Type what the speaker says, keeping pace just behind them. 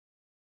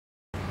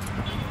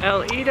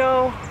El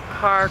Ido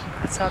Park,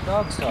 That's how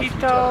dogs talk to each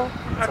Quito, other.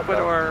 That's how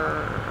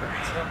Ecuador.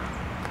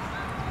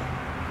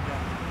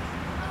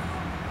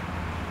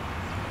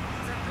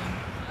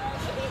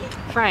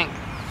 Frank,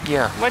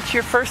 Yeah. what's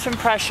your first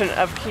impression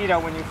of Quito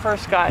when you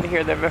first got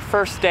here, the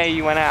first day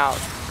you went out?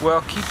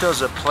 Well,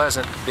 Quito's a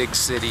pleasant big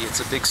city.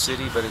 It's a big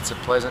city, but it's a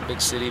pleasant big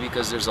city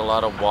because there's a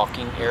lot of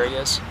walking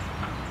areas.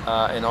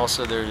 And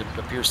also there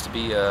appears to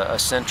be a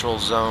central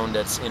zone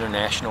that's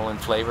international in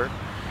flavor.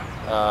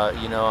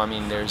 You know, I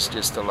mean, there's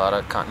just a lot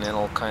of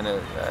continental kind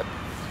of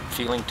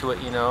feeling to it,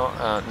 you know,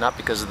 not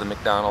because of the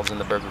McDonald's and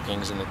the Burger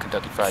Kings and the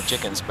Kentucky Fried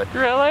Chickens, but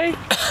Really?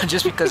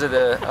 just because of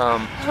the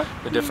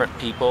different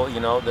people, you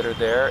know, that are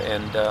there,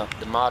 and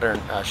the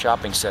modern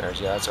shopping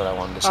centers. Yeah, that's what I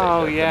wanted to say.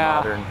 Oh the yeah,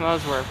 modern,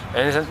 those were.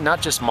 and it's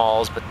not just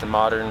malls, but the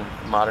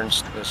modern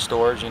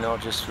stores, you know,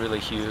 just really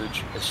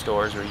huge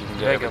stores where you can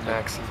get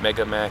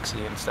Mega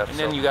Maxi and stuff. And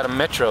then you got a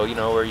metro, you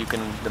know, where you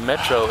can. The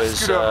metro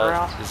is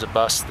a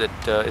bus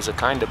that is a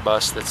kind of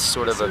bus that's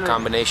sort of a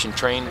combination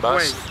train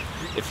bus.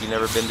 If you've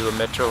never been to a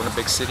metro in a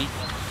big city,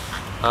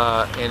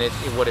 and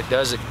what it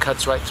does, it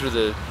cuts right through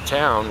the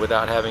town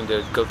without having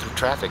to go through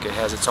traffic. It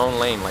has its own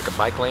lane, like a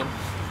bike lane,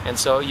 and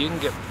so you can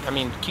get. I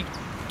mean,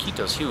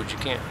 Quito's huge. You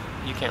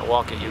can't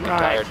walk it. You get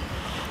tired.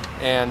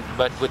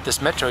 But with this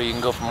metro, you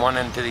can go from one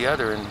end to the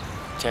other in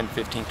 10,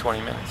 15, 20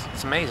 minutes.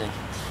 It's amazing.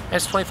 And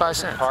it's 25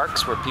 cents.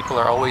 Parks where people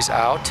are always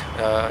out,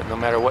 no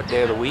matter what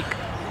day of the week.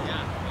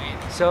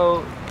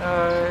 So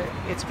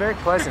it's very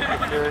pleasant.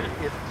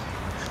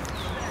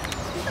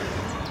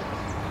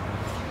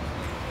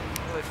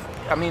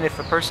 I mean, if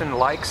a person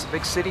likes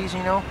big cities,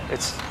 you know,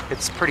 it's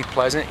pretty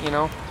pleasant, you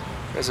know.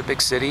 As a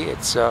big city,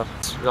 it's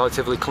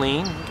relatively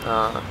clean.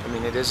 I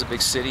mean, it is a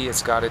big city.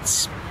 It's got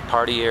its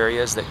party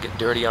areas that get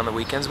dirty on the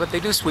weekends, but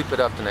they do sweep it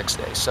up the next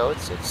day. So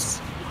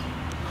it's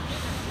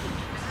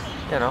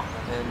you know,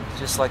 and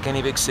just like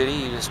any big city,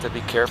 you just have to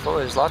be careful.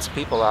 There's lots of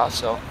people out,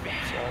 so.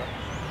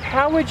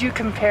 How would you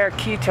compare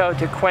Quito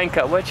to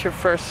Cuenca? What's your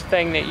first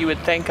thing that you would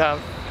think of?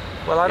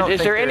 Well, I don't think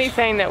Is there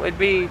anything that would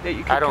be that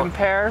you could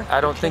compare?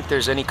 I don't think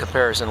there's any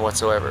comparison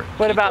whatsoever.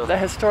 What about the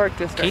historic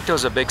district?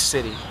 Quito's a big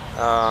city.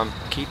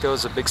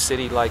 Quito's a big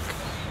city, like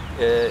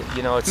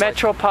you know, it's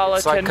metropolitan.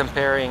 It's like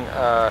comparing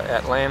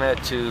Atlanta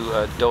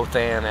to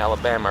Dothan,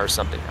 Alabama, or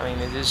something. I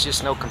mean, there's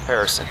just no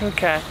comparison.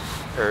 Okay.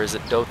 Or is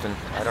it Dothan?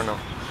 I don't know.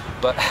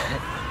 But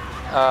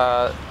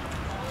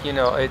you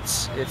know,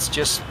 it's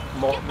just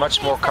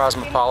much more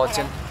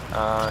cosmopolitan.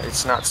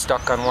 It's not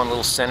stuck on one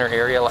little center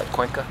area like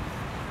Cuenca.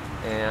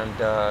 And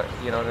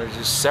you know, there's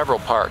just several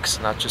parks,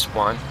 not just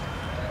one,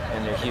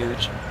 and they're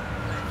huge.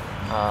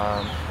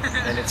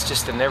 And it's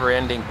just a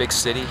never-ending big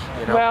city,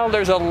 you know. Well,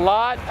 there's a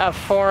lot of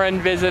foreign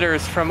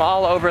visitors from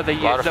all over the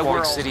world. A lot of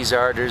foreign cities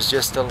are. There's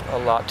just a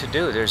lot to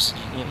do. It's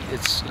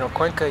you know,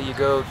 Cuenca. You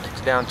go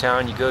to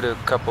downtown, you go to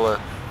a couple of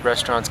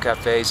restaurants,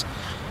 cafes.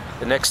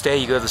 The next day,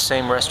 you go to the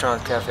same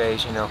restaurant,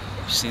 cafes. You know,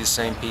 you see the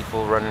same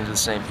people, run into the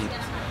same people.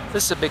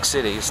 This is a big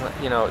city. It's not,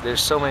 you know,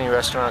 there's so many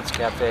restaurants,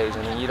 cafes,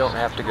 and you don't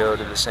have to go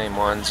to the same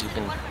ones. You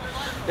can.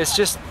 It's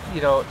just,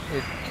 you know,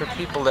 for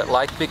people that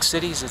like big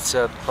cities, it's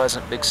a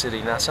pleasant big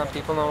city. Now, some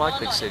people don't like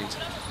big cities.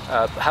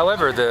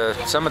 However,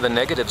 some of the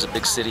negatives of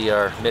big city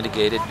are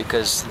mitigated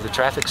because the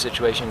traffic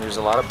situation. There's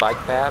a lot of bike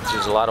paths.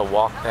 There's a lot of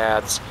walk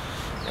paths,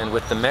 and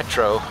with the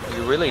metro,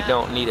 you really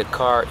don't need a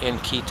car in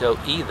Quito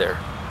either.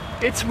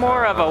 It's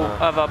more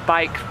of a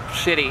bike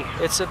city.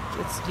 It's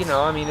you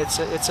know, I mean,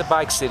 it's a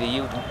bike city.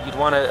 You'd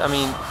want to, I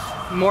mean,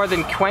 more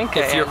than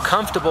Cuenca. If you're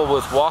comfortable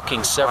with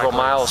walking several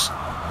miles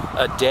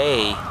a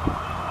day,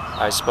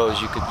 I suppose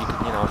you could,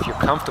 you know, if you're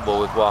comfortable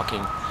with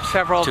walking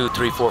several 2,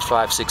 3, 4,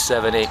 5, 6,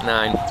 7, 8,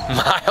 9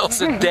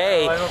 miles a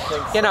day,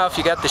 you know, if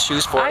you got the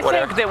shoes for it,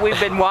 whatever. I think that we've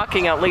been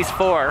walking at least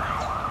 4.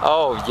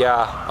 Oh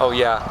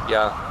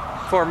yeah.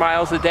 4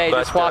 miles a day,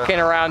 just walking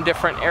around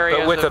different areas.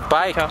 But with a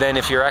bike, then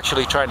if you're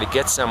actually trying to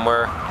get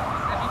somewhere,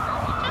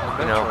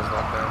 you know,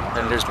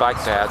 and there's bike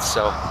paths.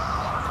 So,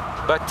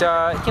 but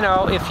you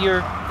know, if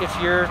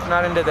you're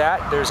not into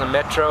that, there's a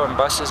metro and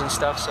buses and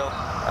stuff. So,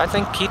 I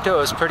think Quito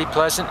is pretty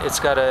pleasant. It's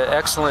got an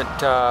excellent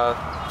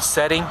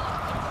setting,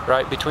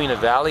 right between a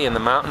valley, and the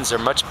mountains are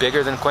much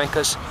bigger than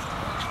Cuenca's.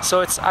 So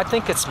I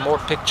think it's more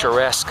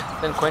picturesque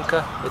than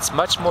Cuenca. It's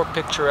much more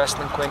picturesque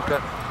than Cuenca.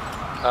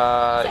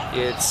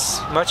 It's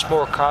much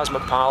more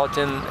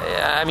cosmopolitan.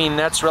 I mean,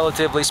 that's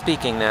relatively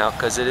speaking now,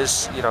 because it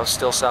is, you know,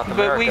 still South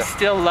America. But we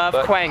still love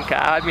Cuenca.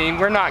 I mean,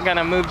 we're not going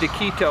to move to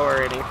Quito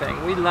or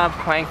anything. We love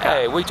Cuenca.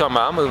 Hey, we talking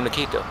about I'm moving to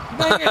Quito.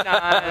 No, you're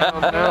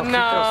not.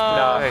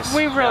 No,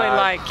 we really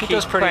like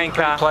Quito's pretty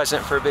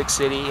pleasant for a big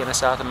city in a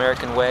South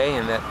American way,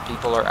 and that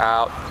people are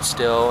out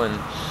still, and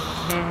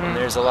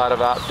there's a lot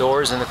of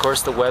outdoors, and of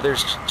course the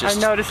weather's just I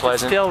noticed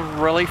pleasant. It's still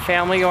really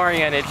family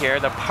oriented here.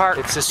 The park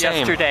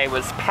yesterday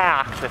was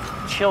packed with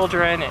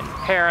children and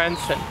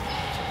parents and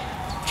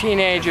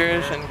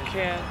teenagers and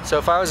kids. So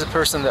if I was a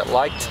person that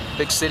liked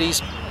big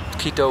cities,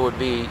 Quito would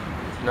be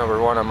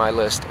 #1 on my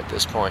list at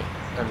this point.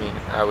 I mean,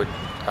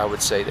 I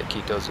would say that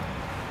Quito's a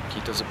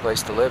Quito's a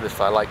place to live.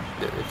 If I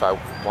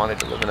wanted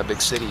to live in a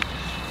big city,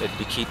 it'd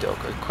be Quito.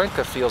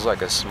 Cuenca feels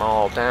like a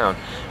small town.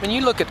 When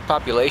you look at the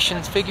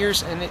population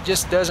figures, and it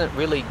just doesn't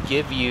really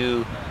give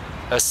you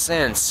a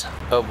sense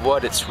of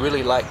what it's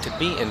really like to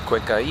be in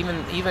Cuenca.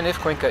 Even if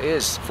Cuenca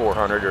is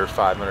 400 or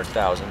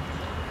 500,000,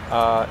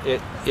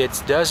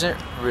 it doesn't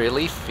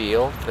really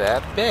feel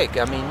that big.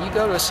 I mean, you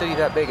go to a city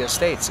that big in the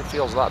States, it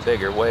feels a lot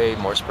bigger, way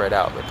more spread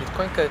out. But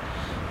Cuenca,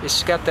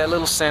 it's got that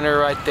little center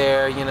right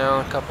there, you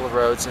know, a couple of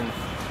roads, and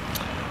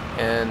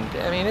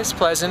I mean, it's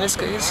pleasant.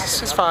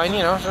 It's fine, you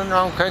know. There's nothing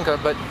wrong with Cuenca,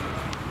 but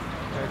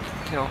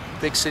you know,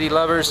 big city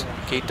lovers,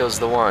 Quito's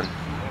the one.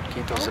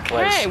 Quito's the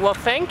place. Okay, well,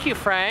 thank you,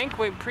 Frank.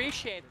 We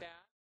appreciate that.